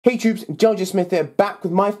Hey troops, GeneralJSmith here, back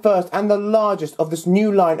with my first and the largest of this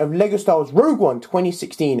new line of LEGO Star Wars Rogue One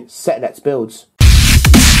 2016 set Let's Builds.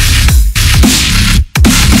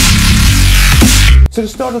 So to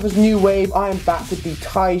start off this new wave, I am back with the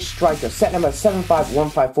TIE Striker, set number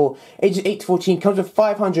 75154, ages 8 to 14, comes with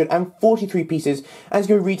 543 pieces, and it's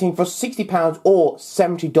going to be retailing for £60 or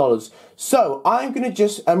 $70. So, I'm going to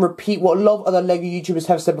just repeat what a lot of other LEGO YouTubers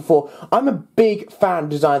have said before. I'm a big fan of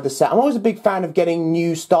the design of the set. I'm always a big fan of getting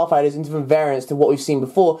new starfighters into different variants to what we've seen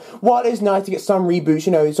before. While it is nice to get some reboots,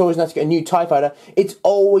 you know, it's always nice to get a new TIE fighter, it's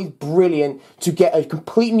always brilliant to get a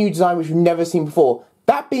complete new design which we've never seen before.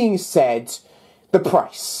 That being said, the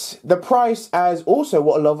price. The price, as also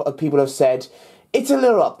what a lot of people have said, it's a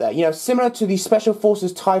little up there. You know, similar to the Special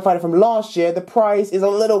Forces TIE Fighter from last year, the price is a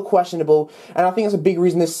little questionable, and I think that's a big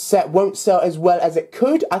reason this set won't sell as well as it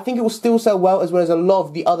could. I think it will still sell well as a lot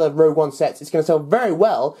of the other Rogue One sets. It's going to sell very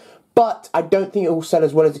well, but I don't think it will sell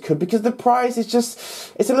as well as it could because the price is just,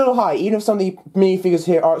 it's a little high, even if some of the minifigures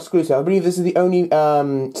here are exclusive. I believe this is the only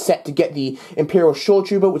set to get the Imperial Shore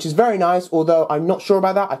Trooper, which is very nice, although I'm not sure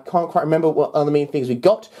about that. I can't quite remember what other minifigures we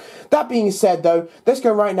got. That being said, though, let's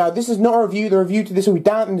go right now. This is not a review. The review to this will be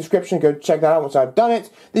down in the description. Go check that out once I've done it.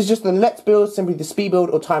 This is just the Let's Build, simply the speed build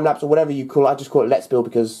or time lapse or whatever you call it. I just call it Let's Build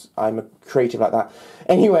because I'm a creative like that.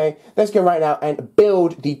 Anyway, let's go right now and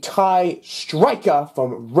build the TIE Striker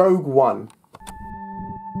from Rogue One.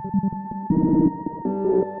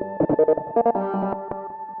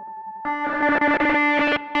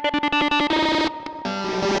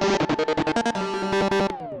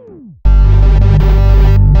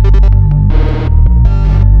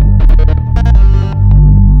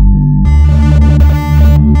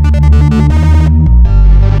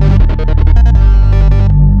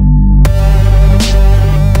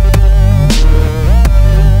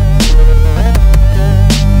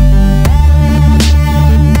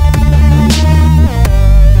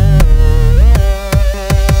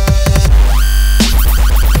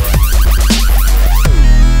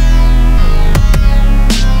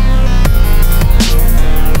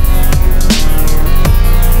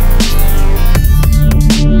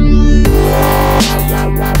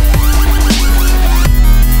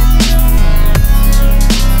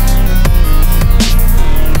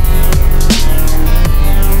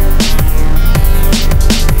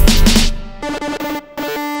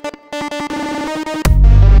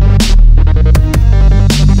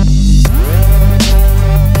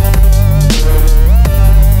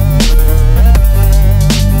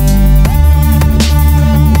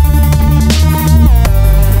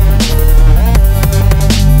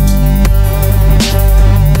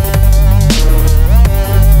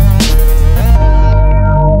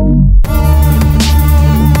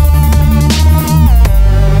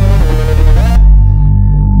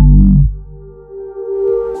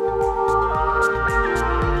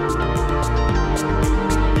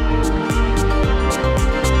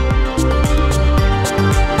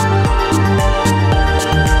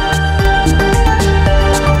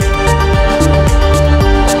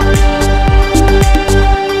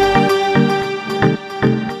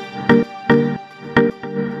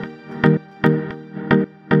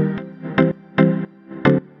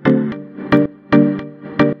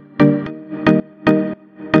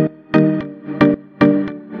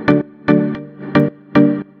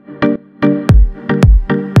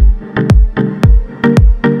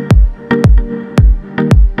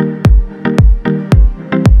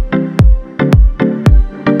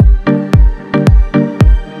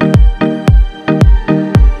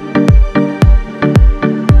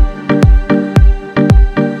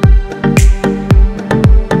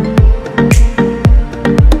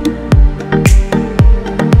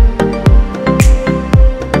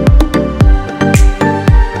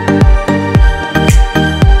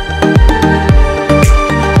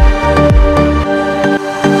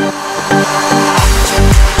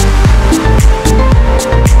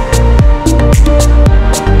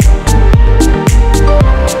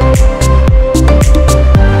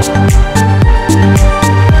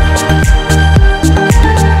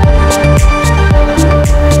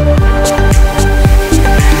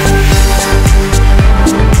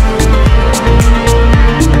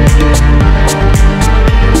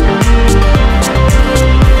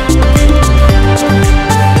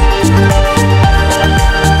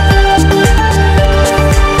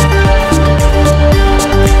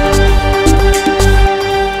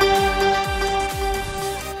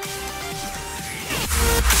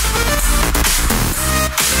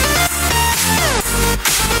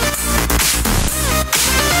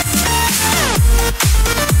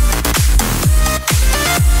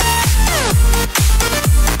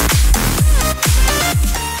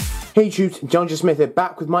 Hey troops, GeneralJSmith here,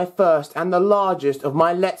 back with my first and the largest of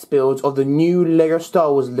my Let's Builds of the new LEGO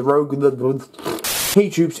Star Wars Rogue... Hey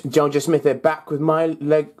troops, GeneralJSmith here, back with my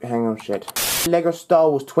LEGO Star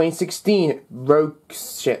Wars 2016 Rogue...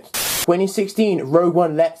 2016 Rogue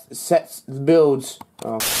One Let's Sets Builds.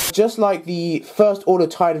 Oh. Just like the First Order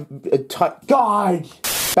Guide!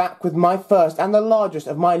 Back with my first and the largest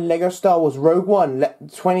of my LEGO Star Wars Rogue One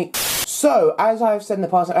 20... So, as I've said in the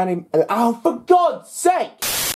past, oh, for God's sake!